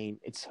 I mean,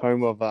 it's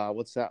home of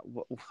what's that?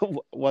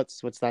 What's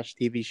that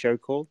TV show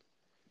called?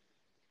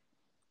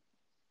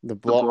 The The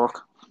Block.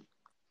 block.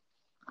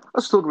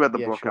 Let's talk about the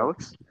Yeah, block, sure.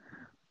 Alex.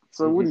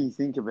 So, what do you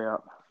think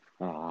about?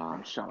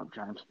 Shut up,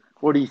 James.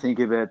 What do you think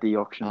about the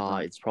auctions?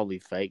 mate? It's probably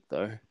fake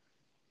though.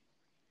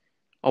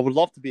 I would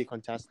love to be a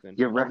contestant.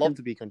 You I'd reckon? love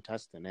to be a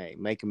contestant. Hey,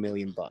 make $1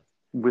 million.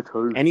 With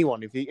who?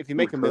 Anyone, if you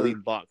make With $1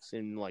 million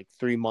in like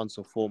 3 months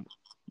or 4 months.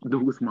 Do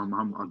it with my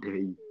mum. I dare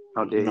you.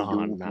 I dare you do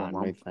it with my No,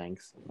 mum.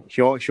 thanks.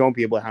 She won't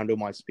be able to handle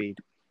my speed.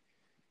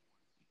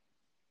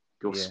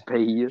 Your Yeah.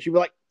 speed. She'll be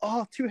like,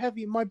 "Oh, too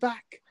heavy. My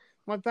back.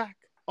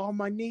 Oh,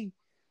 my knee,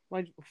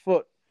 my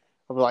foot."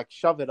 I'll be like,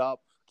 "Shove it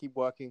up. Keep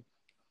working."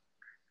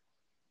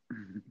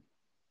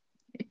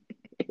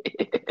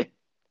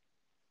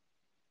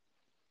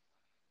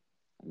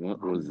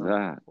 What was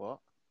that? What?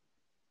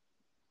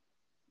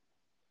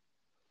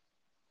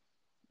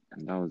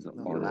 And that was the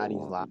No, Maddie's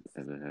oddest laugh.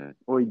 I've ever heard.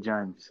 Oi,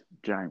 James.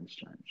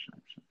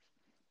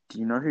 Do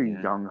you know who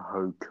Yeah. Young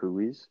Ho Koo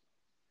is?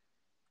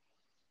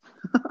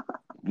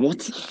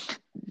 What?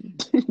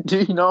 Do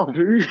you know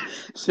Who?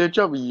 Search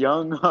up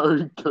Young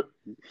Ho Koo.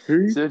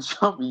 Who? Search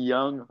up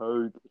Young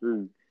Ho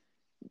Koo.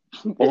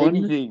 On?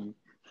 Anything.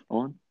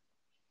 On?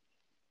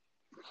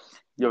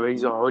 Yo,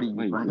 he's a hottie,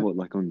 Wait, mate. what?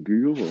 Like on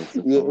Google or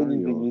Safari Yeah,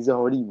 anything. or, He's a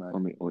hottie,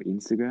 mate. or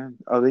Instagram?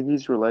 I think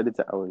he's related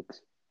to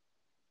Alex.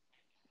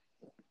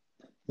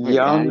 Wait,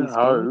 Young how do you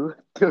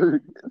spell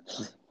Ho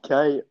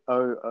Koo.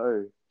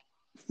 Koo.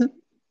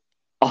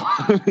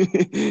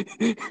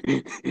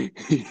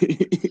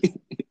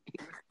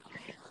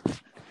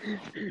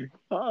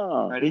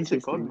 Oh. Mate, he's a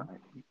god, interesting.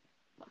 mate.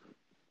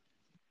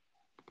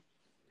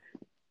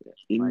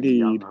 Indeed.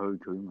 Young Ho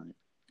Koo, mate.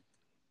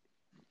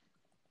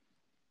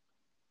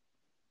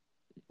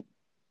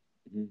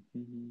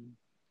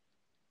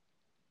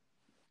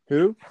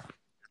 Who?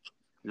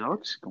 Is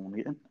Alex going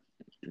again?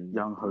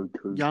 Young Ho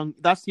Koo.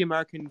 That's the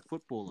American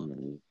footballer.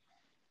 No.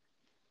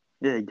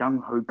 Yeah, Young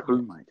Ho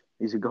Koo, mate.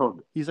 He's a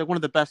god. He's like one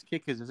of the best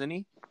kickers, isn't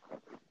he?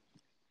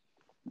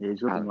 Yeah,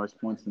 he's got the most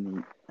points in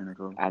the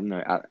NFL. I don't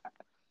know.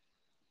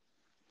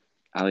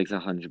 Alex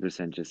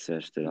 100% just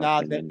searched it up Nah,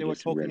 and then they were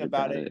just talking read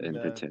about about it it in and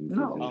the pretended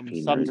No. that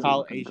he knows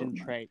subtitle it. Asian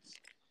traits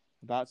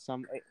about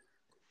some.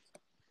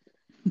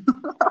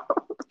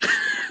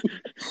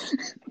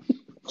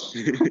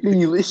 Do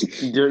you listen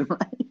to do,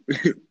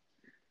 mate?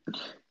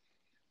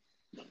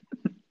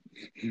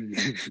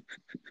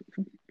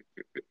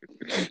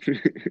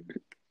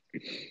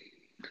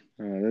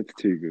 Oh, that's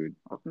too good.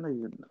 I don't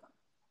even.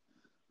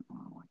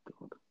 Oh my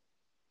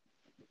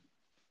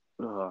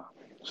god.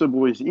 So,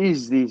 boys,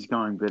 is this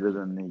going better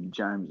than the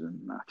James and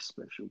Max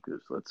special?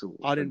 Because that's all.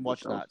 I didn't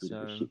watch that, was a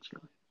bit of a so shit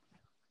show.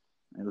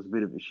 It was a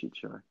bit of a shit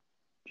show.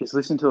 Just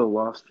listen to the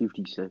last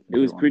 50 seconds. It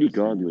was to pretty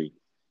understand. godly.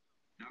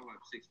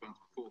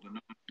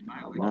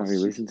 No, he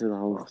listened to the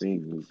whole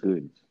thing. It was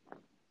good.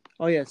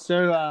 oh yeah.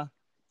 So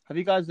have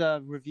you guys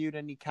reviewed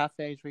any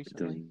cafes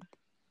recently?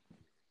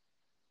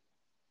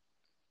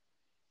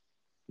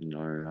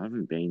 No, I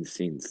haven't been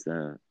since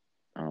the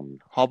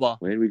Hobber.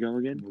 where did we go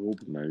again?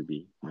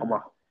 Moby.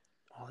 Hobber.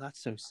 Oh,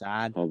 that's so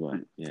sad.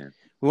 Hobber, yeah.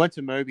 We went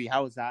to Moby.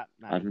 How was that,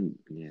 I man? haven't.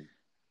 Yeah,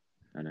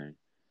 I know.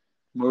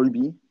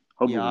 Moby.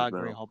 Hobber Yeah, I was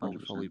agree. better, Hobber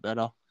was 100%. probably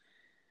better.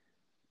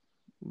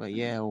 But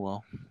yeah, oh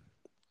well.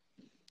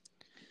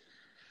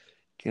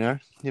 You know,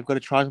 you've got to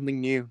try something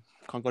new.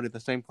 Can't go to the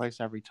same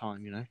place every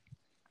time, you know.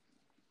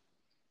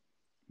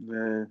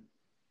 Yeah.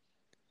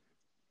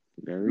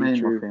 Very Me and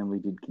true. my family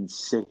did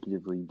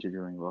consecutively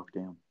during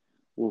lockdown.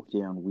 Walk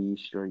down Weir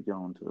Street,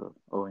 going to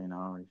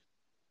ONR.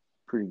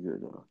 Pretty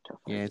good cafe.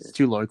 Yeah, it's there.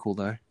 too local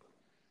though.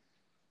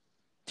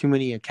 Too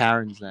many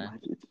Karens there.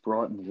 Mate, it's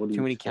Brighton. What do Too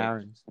you many expect?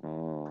 Karens.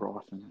 Oh,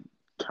 Brighton.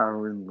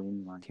 Karen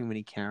Lynn, mate. Too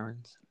many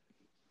Karens.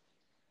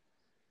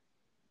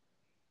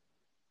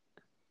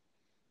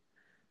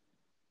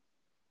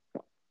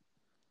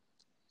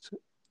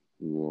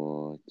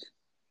 what?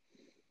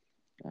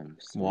 I'm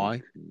so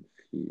Why?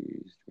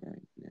 confused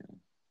right now.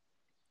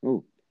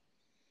 Oh,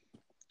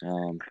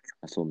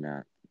 I saw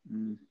Matt.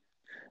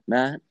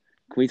 Matt,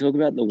 can we talk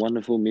about the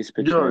wonderful Miss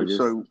Petraitis?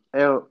 So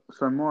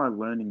my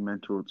learning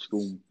mentor at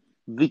school,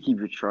 Vicky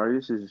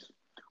Petraitis, is.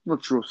 I'm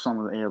not sure if some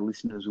of our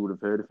listeners would have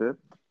heard of her.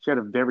 She had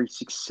a very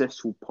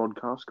successful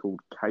podcast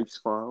called Case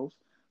Files: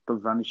 The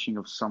Vanishing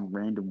of Some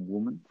Random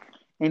Woman.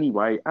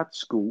 Anyway, at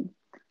school,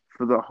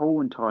 for the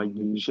whole entire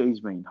year, she's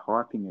been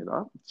hyping it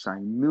up,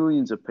 saying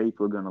millions of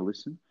people are going to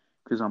listen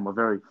because I'm a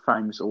very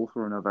famous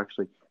author and I've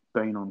actually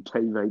been on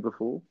TV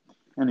before.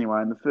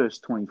 Anyway, in the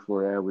first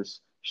 24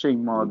 hours, she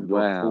might have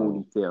got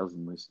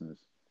 40,000 listeners.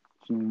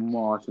 She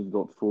might have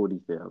got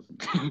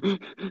 40,000.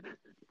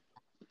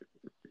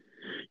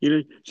 You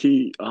know,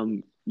 she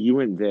you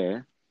went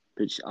there,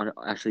 but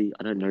I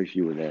don't know if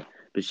you were there,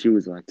 but she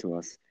was like to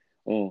us,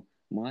 "Oh,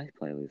 my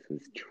playlist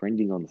was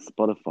trending on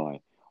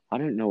Spotify. I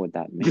don't know what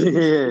that means.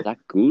 Is that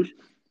good?"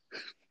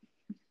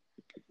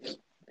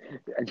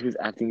 And she was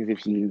acting as if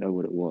she didn't know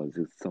what it was.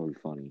 It was so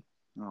funny.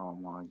 Oh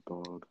my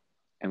god!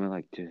 And we're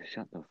like, "Just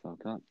shut the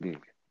fuck up,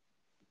 Vic."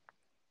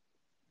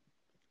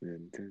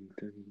 Dun, dun,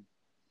 dun.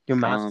 Your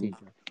maths teacher.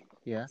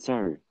 Yeah.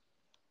 So,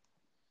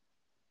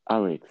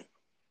 Alex,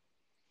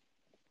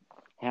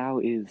 how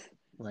is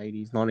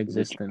ladies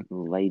non-existent?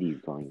 Ladies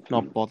going?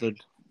 Not bothered.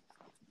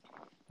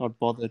 Not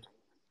bothered.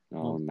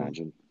 Oh,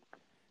 imagine.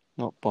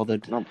 Not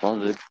bothered. Not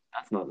bothered.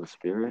 That's not the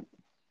spirit.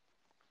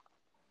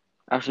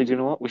 Actually, do you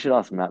know what? We should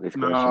ask Matt this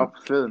question. No, I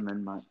prefer the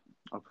men, mate.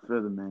 I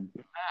prefer the men.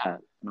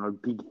 Matt. No,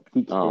 big,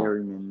 thick,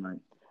 hairy men, mate.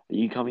 Are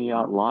you coming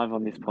out live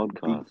on this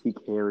podcast? Big,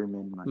 thick, hairy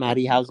men, mate.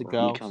 Maddie, how's it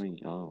go? You coming?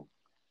 Oh.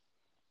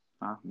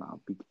 No,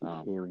 big, thick,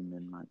 hairy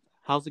men, mate.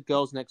 How's the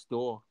girls next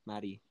door,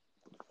 Maddie?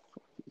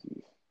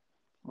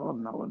 Oh,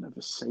 no, I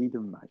never see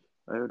them, mate.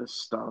 They would have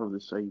starved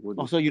to see what.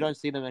 Oh, so you don't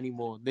see them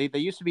anymore? They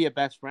used to be your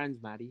best friends,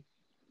 Maddie.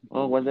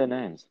 Oh, what are their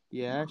names?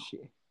 Yeah,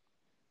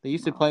 they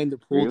used to play in the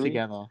pool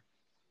together.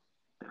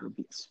 They're a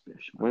bit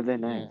special. What are their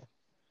names?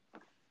 Yeah.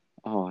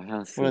 Oh,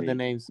 how sweet. What are their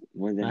names?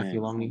 What are their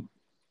Matthew names? Longy.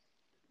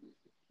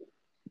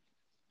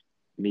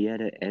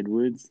 Mietta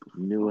Edwards,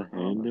 Miller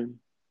Herndon.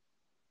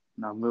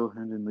 No, Miller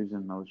Herndon lives in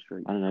another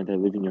street. I don't know. They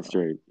live in your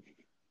street.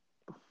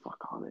 The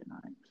fuck are their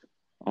names?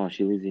 Oh,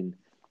 she lives in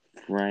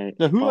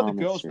No, who are the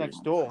girls Street.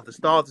 next door? The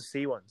Stars of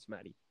Sea ones,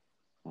 Maddie.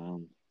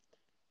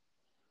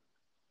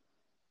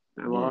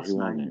 Their last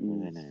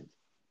name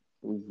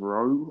is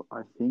Rowe,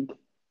 I think.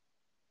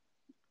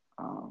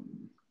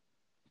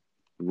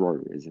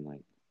 Rowe, isn't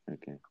it?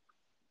 Okay.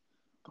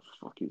 The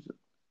fuck is it?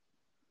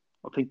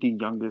 I think the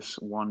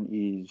youngest one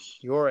is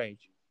your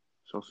age.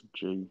 Sausage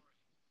G.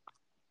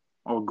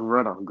 Oh,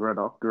 Greta.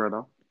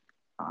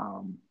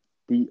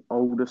 The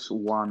oldest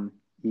one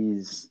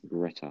is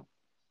Greta.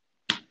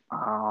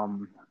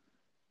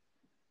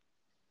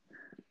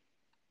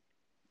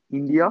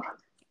 India,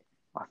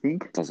 I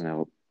think. Doesn't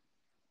help.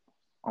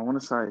 I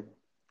want to say.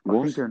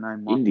 What? I think her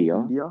name might India?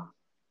 be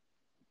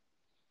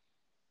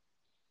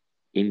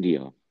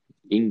India.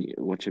 India.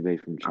 What should be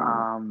from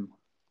China?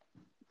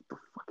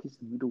 is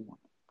the middle one?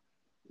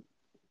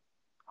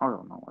 I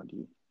got no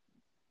idea.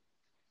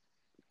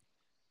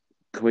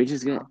 Can we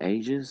just get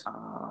ages?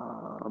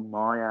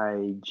 My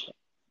age.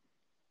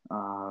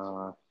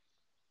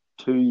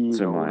 2 years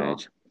So older. my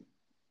age.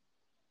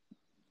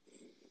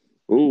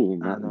 Ooh,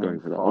 And I'm then going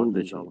for the 5 older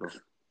years older.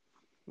 chicks.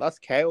 That's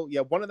Kale.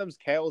 Yeah, one of them's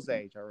Kale's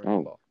age, I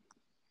remember.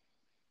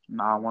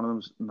 Nah, one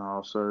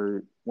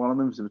of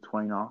them's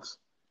between us,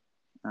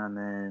 and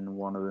then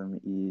one of them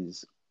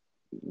is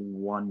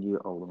 1 year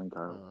older than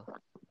Kale.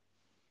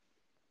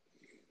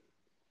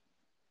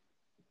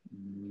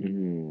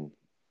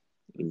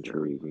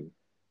 Intriguing.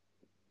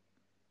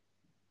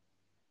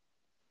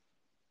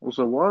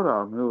 Also, why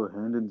did Miller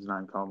Herndon's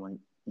name come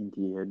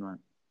into your head, mate?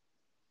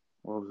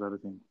 Why was that a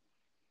thing?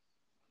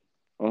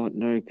 Oh,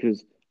 no,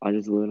 because I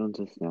just learned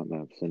onto Snap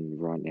Maps,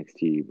 and right next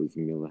to you was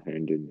Miller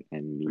Herndon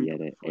and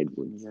Mietta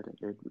Edwards. Mietta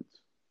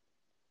Edwards.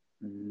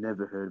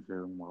 Never heard of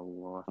her in my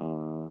life.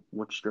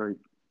 What street?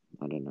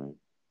 I don't know.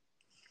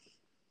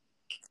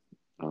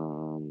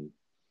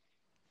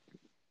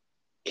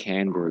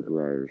 Canberra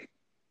Grove.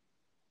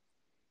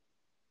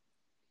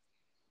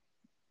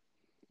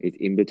 It's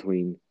in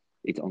between.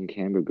 It's on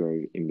Canberra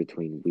Grove, in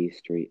between Weir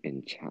Street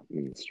and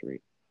Chapman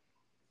Street.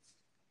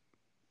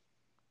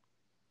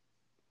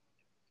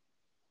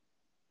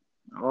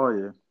 Oh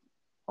yeah.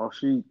 Oh,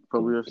 she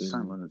probably has the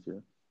same one as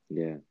you.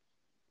 Yeah.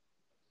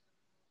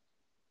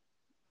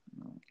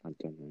 I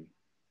don't know.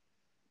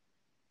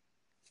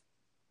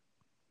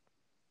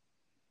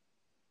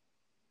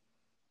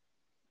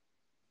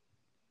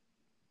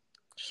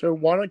 So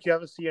why don't you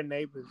ever see your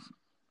neighbors,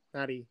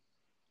 Maddie?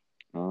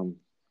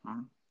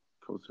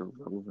 Because they're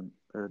relevant.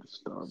 They're the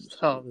stars.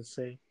 Oh, let's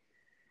see.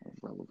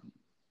 Relevant.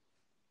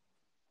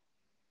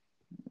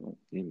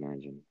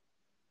 Imagine.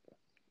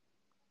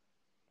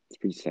 It's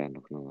pretty sad,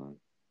 not gonna lie.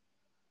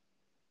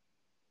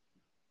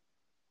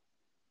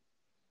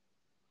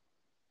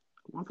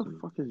 What the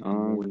fuck is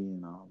Morty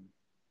and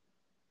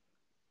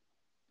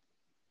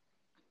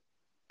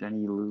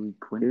Danny Louis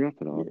Quinn?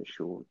 Wrap it up. Yeah,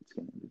 sure. It's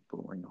gonna be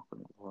boring, not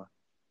gonna lie.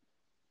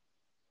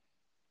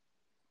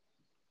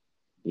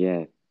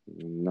 Yeah,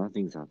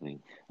 nothing's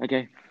happening.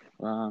 Okay.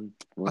 Well,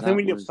 I think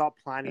we need to start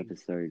planning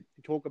episode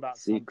to talk about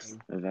 6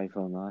 something. of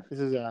A-Phone Life. This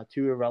is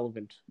too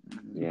irrelevant.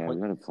 Yeah, we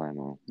gotta plan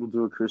more. We'll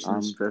do a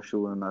Christmas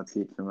special, and that's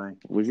it for me.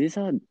 Was this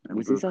our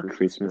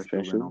Christmas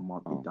special? And I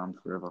might be done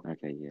forever.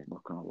 Okay, yeah.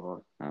 Not gonna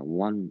lie.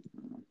 One.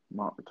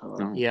 Might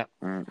retire. Yeah.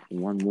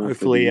 One more.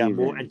 Hopefully,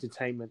 more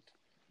entertainment,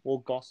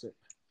 more gossip.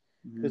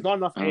 There's not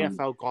enough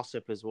AFL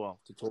gossip as well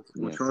to talk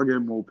about. We'll try to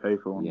get more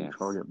people on. Yes.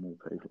 We'll try to get more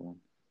people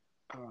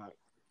on. All right.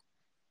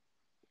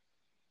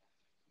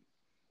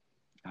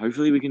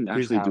 Hopefully, we can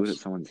actually do it at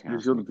someone's house.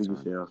 Who's got the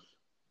biggest house?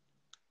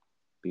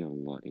 Be a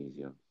lot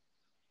easier.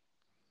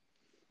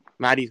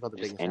 Maddie's got the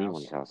biggest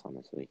anyone's house,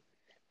 honestly.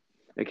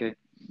 Okay.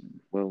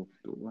 Well.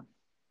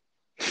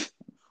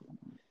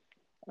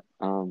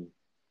 All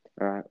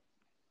right.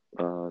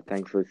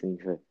 Thanks for listening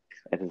to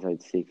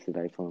episode 6 of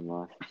A-Phone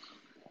Life.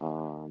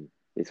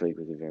 This week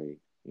was a very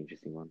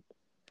interesting one.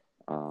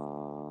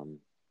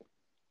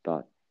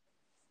 But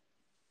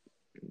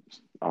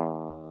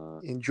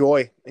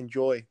enjoy.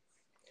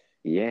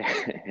 Yeah.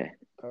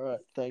 All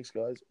right. Thanks,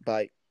 guys.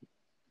 Bye.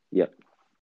 Yep.